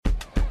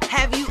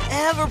Have you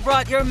ever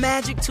brought your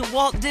magic to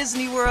Walt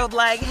Disney World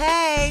like,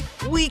 hey,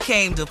 we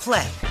came to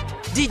play?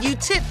 Did you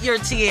tip your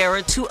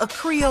tiara to a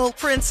Creole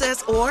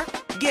princess or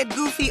get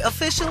goofy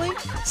officially?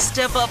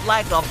 Step up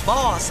like a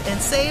boss and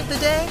save the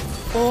day?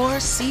 Or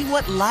see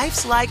what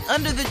life's like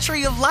under the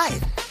tree of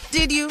life?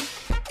 Did you?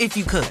 If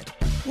you could.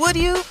 Would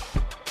you?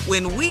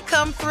 When we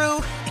come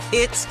through,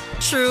 it's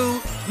true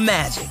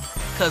magic.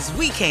 'Cause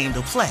we came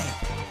to play.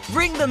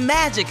 Bring the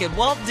magic at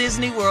Walt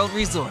Disney World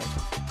Resort.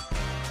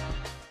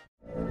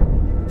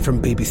 From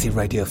BBC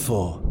Radio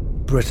 4,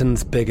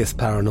 Britain's biggest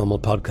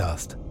paranormal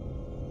podcast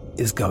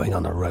is going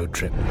on a road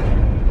trip.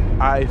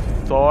 I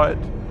thought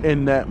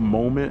in that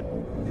moment,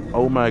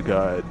 oh my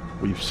God,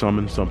 we've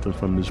summoned something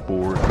from this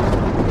board.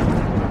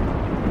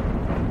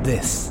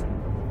 This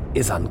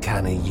is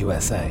Uncanny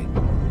USA.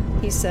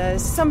 He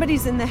says,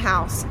 somebody's in the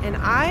house, and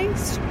I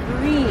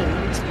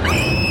screamed.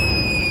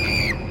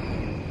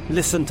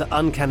 Listen to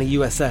Uncanny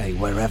USA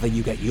wherever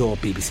you get your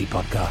BBC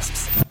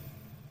podcasts,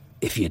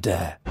 if you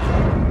dare.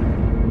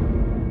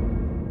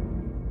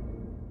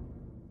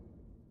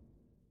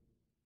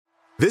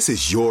 This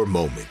is your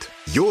moment,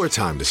 your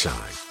time to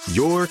shine,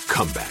 your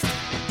comeback.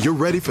 You're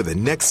ready for the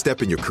next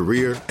step in your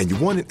career, and you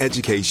want an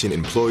education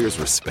employers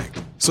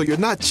respect. So you're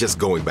not just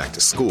going back to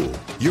school,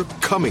 you're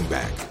coming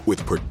back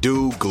with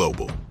Purdue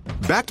Global.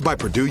 Backed by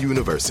Purdue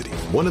University,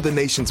 one of the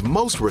nation's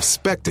most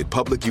respected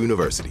public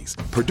universities,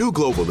 Purdue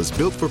Global is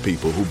built for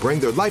people who bring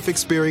their life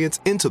experience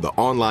into the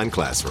online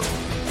classroom.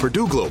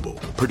 Purdue Global,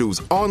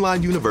 Purdue's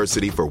online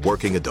university for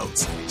working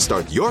adults.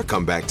 Start your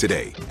comeback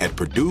today at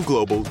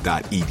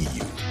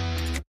purdueglobal.edu.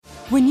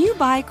 When you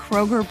buy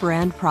Kroger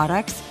brand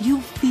products,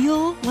 you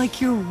feel like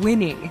you're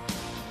winning.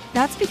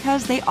 That's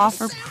because they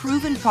offer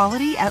proven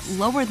quality at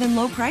lower than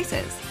low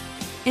prices.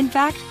 In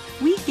fact,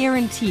 we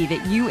guarantee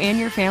that you and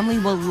your family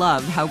will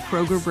love how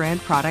Kroger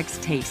brand products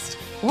taste,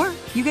 or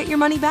you get your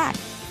money back.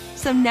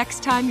 So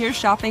next time you're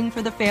shopping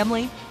for the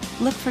family,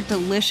 look for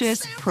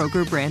delicious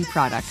Kroger brand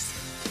products,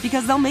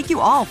 because they'll make you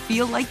all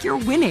feel like you're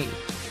winning.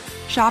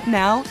 Shop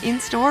now,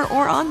 in-store,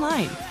 or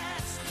online.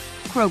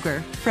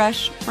 Kroger,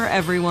 fresh for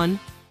everyone.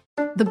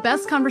 The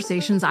best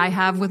conversations I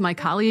have with my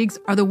colleagues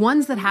are the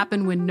ones that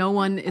happen when no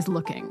one is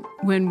looking,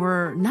 when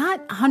we're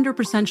not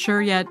 100%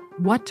 sure yet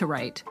what to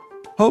write.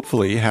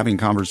 Hopefully, having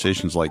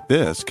conversations like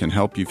this can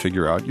help you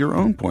figure out your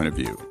own point of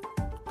view.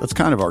 That's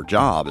kind of our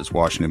job as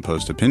Washington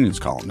Post opinions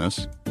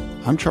columnists.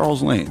 I'm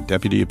Charles Lane,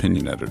 Deputy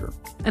Opinion Editor.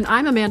 And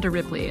I'm Amanda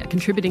Ripley, a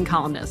contributing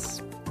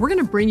columnist. We're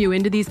going to bring you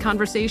into these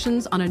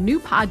conversations on a new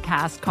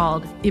podcast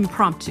called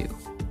Impromptu.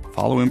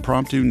 Follow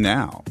Impromptu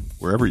now,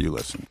 wherever you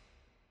listen.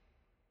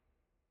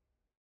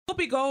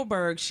 Whoopi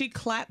Goldberg, she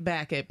clapped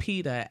back at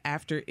PETA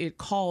after it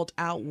called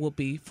out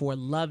Whoopi for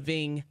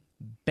loving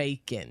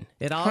bacon.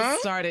 It all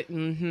started,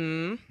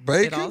 Bacon?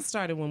 It all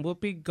started when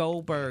Whoopi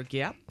Goldberg,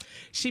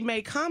 she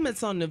made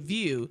comments on The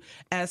View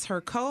as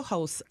her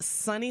co-host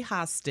Sunny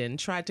Hostin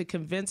tried to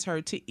convince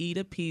her to eat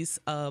a piece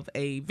of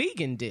a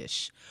vegan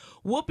dish.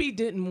 Whoopi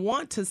didn't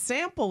want to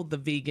sample the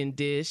vegan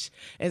dish,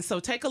 and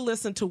so take a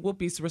listen to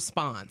Whoopi's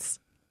response.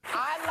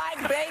 I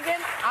like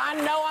bacon. I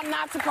know I'm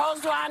not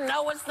supposed to. I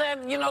know it's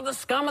the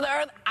scum of the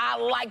earth. I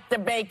like the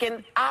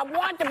bacon. I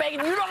want the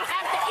bacon. You don't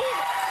have to eat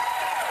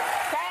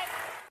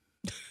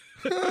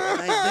it. Okay? I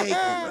like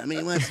bacon. I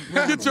mean, what's the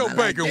problem? Get your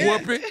bacon,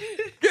 Whoopi.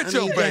 Get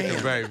your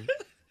bacon, baby.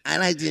 I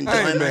like to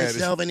enjoy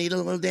myself and eat a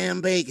little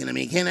damn bacon. I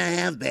mean, can I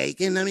have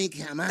bacon? I mean,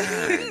 come on.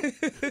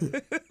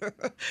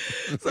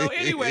 So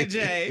anyway,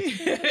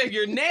 Jay,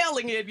 you're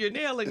nailing it. You're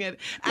nailing it.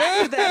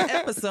 After that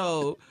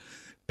episode,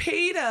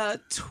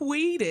 PETA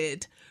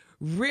tweeted,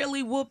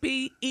 "Really,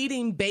 Whoopi?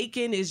 Eating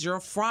bacon is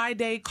your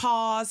Friday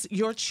cause?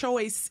 Your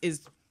choice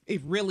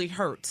it really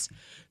hurts.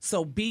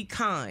 So be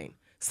kind."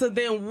 So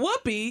then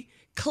Whoopi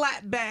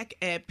clapped back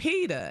at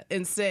PETA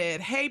and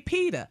said, "Hey,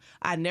 PETA,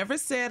 I never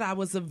said I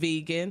was a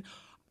vegan,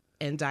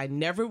 and I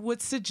never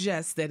would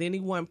suggest that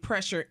anyone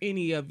pressure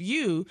any of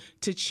you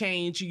to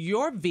change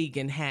your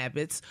vegan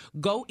habits.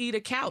 Go eat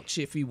a couch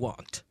if you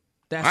want."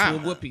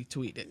 That's what Whoopi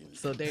tweeted.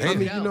 So there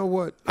you go. You know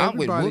what?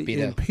 Everybody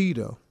in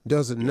PETA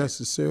doesn't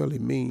necessarily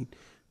mean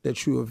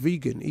that you're a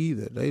vegan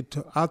either.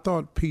 I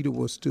thought PETA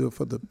was still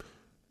for the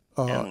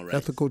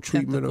ethical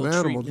treatment of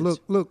animals.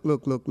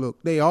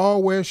 Look. They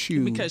all wear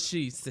shoes. Because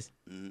she's...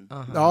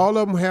 All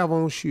of them have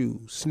on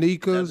shoes.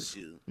 Sneakers.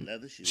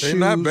 Leather shoes. Shoes,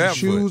 not barefoot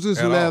shoes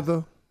is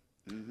leather.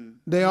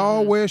 They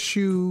all wear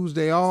shoes.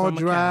 They all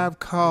drive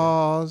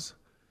cars.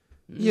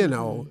 You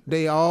know,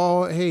 they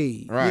all,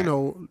 you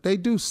know, they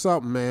do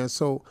something, man.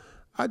 So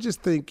I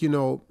just think,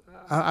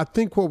 I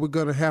think what we're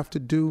going to have to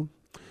do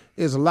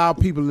is allow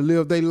people to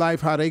live their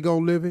life how they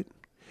going to live it.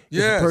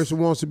 Yes. If a person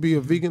wants to be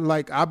a vegan,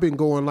 like I've been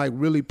going like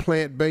really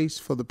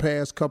plant-based for the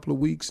past couple of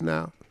weeks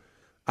now.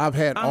 I've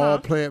had all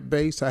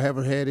plant-based. I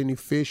haven't had any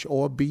fish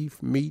or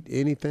beef, meat,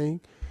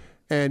 anything.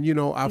 And,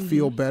 I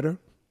feel better.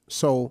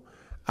 So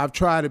I've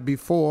tried it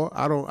before.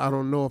 I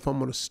don't know if I'm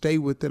going to stay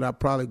with it. I'm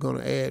probably going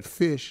to add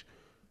fish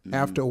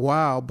after a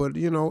while, but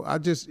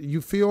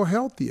you feel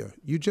healthier.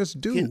 You just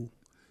do.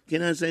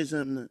 Can I say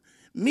something?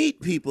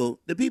 Meat people,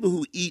 the people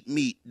who eat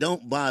meat,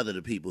 don't bother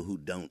the people who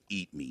don't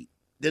eat meat.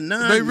 The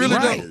They really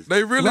don't.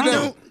 They really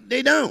don't.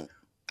 They don't.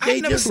 I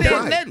They never just said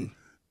don't. nothing.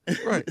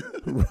 Right.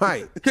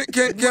 Right.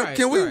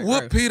 Can we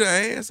whoop Peter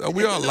ass? Are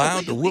we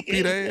allowed to whoop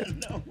Peter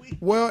ass?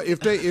 Well, if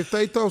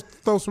they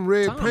throw some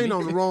red paint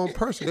on the wrong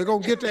person, they're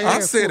gonna get their ass. I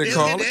said it,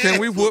 Carla. Can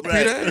we whoop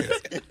Peter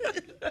ass?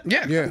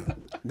 Yeah.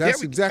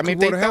 That's exactly if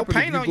they what throw happens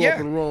if paint you on- go yeah. up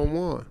on the wrong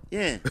one.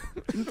 Yeah.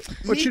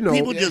 But you know,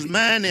 people just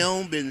mind their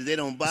own business. They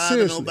don't bother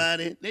Seriously.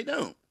 nobody. They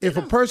don't. If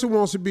a person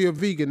wants to be a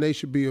vegan, they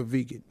should be a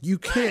vegan. You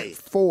can't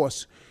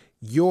force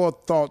your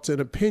thoughts and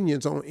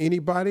opinions on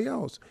anybody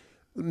else.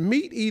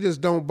 Meat eaters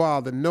don't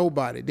bother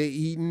nobody. They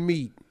eating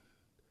meat.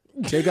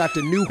 They got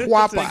the new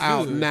Whopper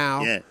out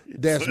now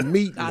that's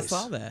meatless.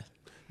 I saw that.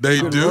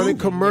 They Been do? running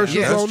commercials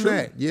Yeah, that's on true.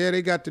 that. Yeah,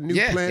 they got the new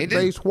Yeah, they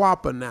plant-based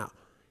Whopper now.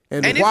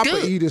 And And the it's Whopper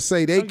good. eaters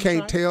say they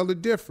can't tell the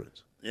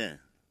difference. Yeah.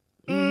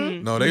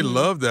 No, they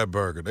love that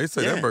burger. They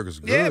say that burger's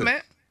good. Yeah,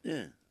 man.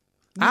 Yeah.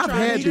 I've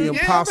had the Yeah,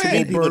 Impossible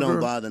man. People don't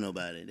Burger bother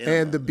nobody. They don't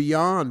and the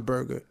Beyond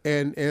Burger,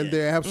 and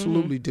they're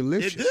absolutely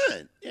delicious. They're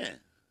good. Yeah.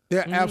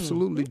 They're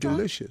absolutely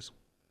delicious.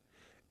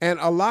 And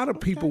a lot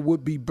of people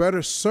would be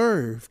better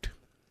served,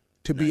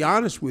 to be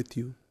honest with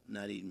you,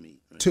 Not eating meat.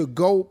 Right. to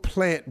go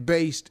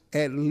plant-based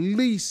at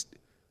least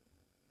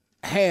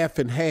half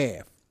and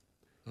half.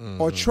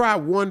 Or try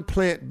one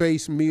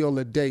plant-based meal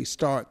a day,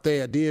 start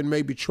there, then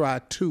maybe try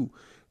two.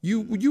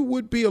 You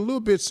would be a little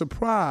bit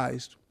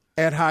surprised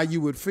at how you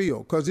would feel,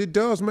 because it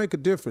does make a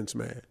difference,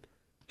 man.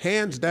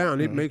 Hands down,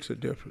 it makes a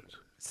difference.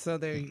 So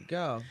there you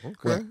go.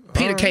 Okay.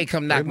 Peter can't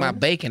come knock my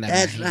bacon out.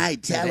 That's my hand.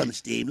 right. Tell him,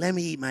 Steve. Let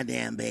me eat my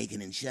damn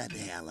bacon and shut the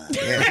hell up.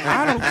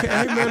 I don't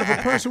care. Hey, man, if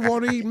a person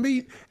want to eat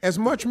meat, as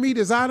much meat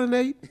as I done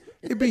ate,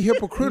 it'd be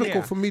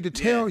hypocritical for me to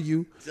tell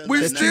you.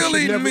 We that you still should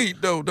eating never- meat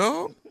though,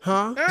 dog.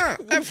 Huh?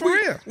 Yeah, for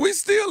real. We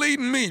still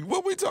eating meat.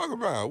 What we talking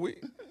about? We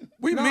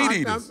No,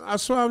 meat eaters.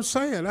 that's what I'm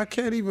saying. I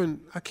can't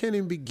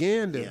even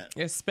begin to.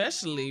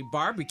 Especially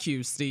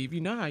barbecue, Steve.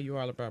 You know how you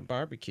are about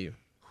barbecue.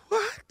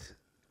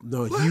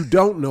 No, you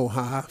don't know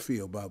how I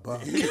feel about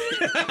barbecue.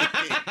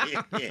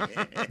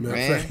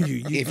 Man,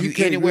 if you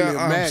can't anywhere really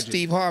imagine.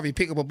 Steve Harvey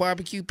pick up a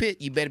barbecue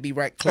pit, you better be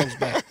right close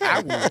by. I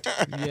would.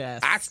 Yes.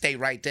 I'd stay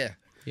right there.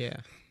 Yeah.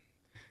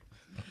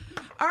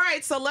 All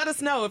right, so let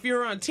us know if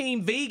you're on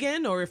Team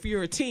Vegan or if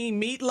you're a Team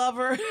Meat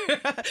lover.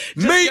 Just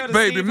Meat, go to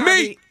baby, Steve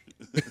Harvey meat.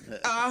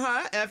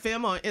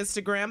 FM on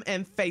Instagram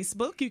and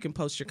Facebook. You can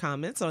post your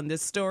comments on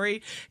this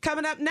story.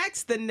 Coming up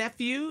next, the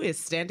nephew is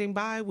standing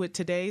by with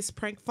today's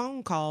prank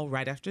phone call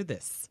right after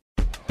this.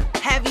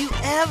 Have you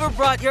ever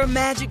brought your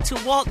magic to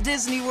Walt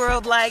Disney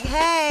World like,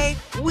 hey,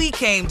 we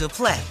came to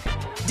play?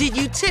 Did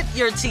you tip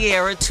your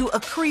tiara to a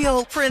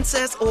Creole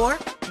princess or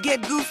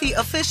get goofy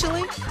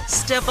officially?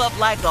 Step up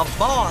like a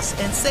boss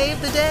and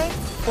save the day?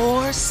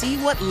 Or see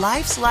what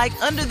life's like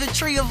under the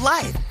tree of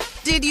life?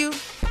 Did you?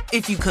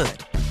 If you could.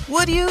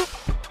 Would you?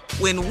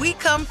 When we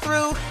come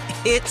through,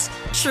 it's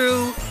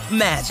true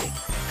magic.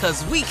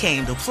 'Cause we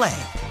came to play.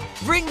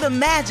 Bring the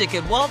magic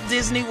at Walt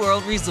Disney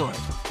World Resort.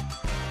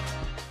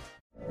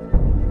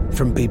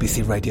 From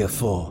BBC Radio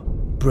 4,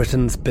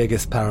 Britain's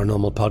biggest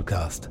paranormal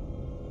podcast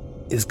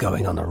is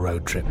going on a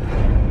road trip.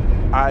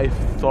 I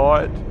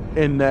thought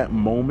in that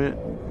moment,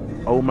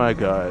 oh my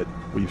God,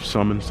 we've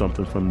summoned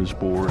something from this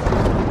board.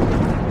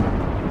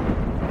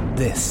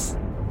 This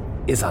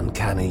is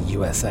Uncanny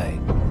USA.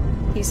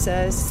 He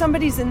says,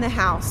 somebody's in the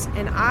house,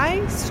 and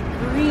I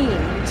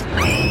screamed.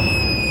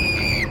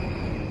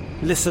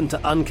 Listen to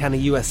Uncanny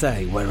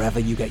USA wherever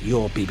you get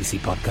your BBC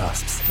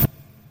podcasts,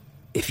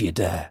 if you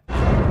dare.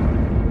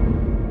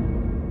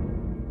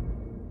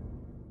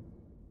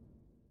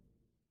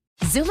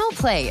 Xumo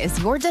Play is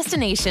your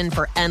destination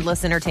for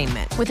endless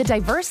entertainment. With a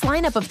diverse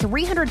lineup of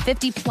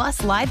 350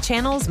 plus live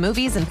channels,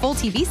 movies, and full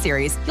TV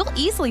series, you'll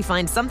easily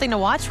find something to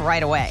watch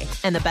right away.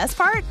 And the best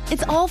part?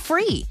 It's all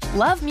free.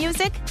 Love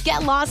music?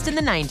 Get lost in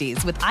the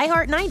 90s with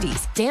iHeart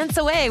 90s, dance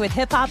away with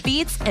hip hop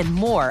beats, and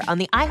more on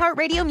the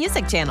iHeartRadio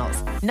music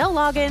channels. No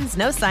logins,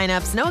 no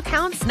signups, no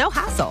accounts, no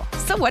hassle.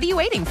 So what are you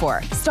waiting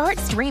for? Start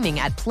streaming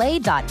at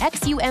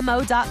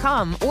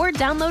play.xumo.com or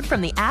download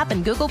from the app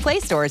and Google Play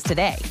stores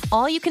today.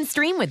 All you can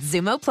stream with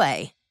Xumo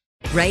Play.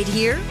 Right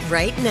here,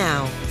 right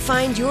now.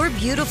 Find your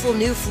beautiful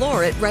new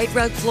floor at Right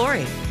Rug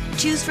Flooring.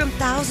 Choose from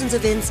thousands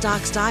of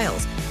in-stock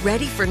styles,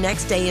 ready for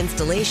next day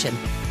installation,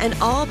 and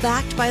all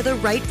backed by the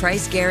right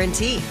price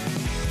guarantee.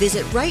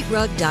 Visit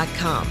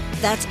rightrug.com.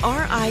 That's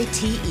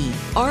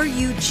RITERUG.com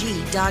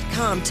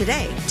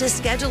today to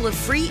schedule a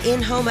free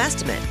in-home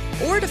estimate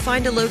or to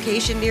find a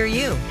location near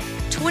you.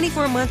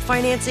 24-month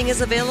financing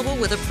is available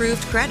with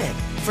approved credit.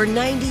 For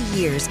 90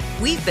 years,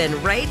 we've been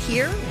right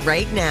here,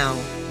 right now.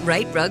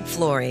 Right Rug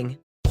Flooring.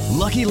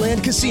 Lucky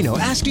Land Casino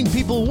asking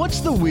people, what's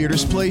the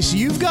weirdest place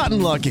you've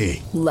gotten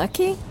lucky?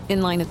 Lucky?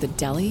 In line at the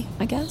deli,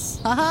 I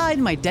guess? Aha,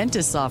 in my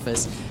dentist's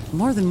office.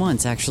 More than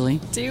once, actually.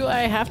 Do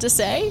I have to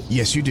say?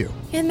 Yes, you do.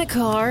 In the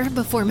car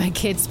before my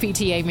kids'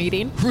 PTA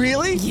meeting.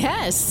 Really?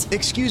 Yes.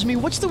 Excuse me,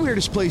 what's the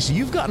weirdest place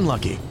you've gotten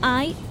lucky?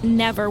 I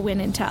never win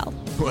and tell.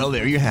 Well,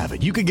 there you have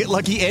it. You can get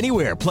lucky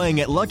anywhere,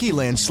 playing at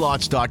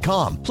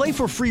LuckyLandSlots.com. Play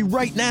for free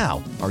right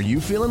now. Are you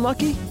feeling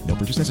lucky? No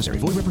purchase necessary.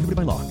 Void where prohibited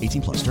by law.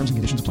 18+. Terms and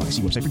conditions apply.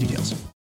 See website for details.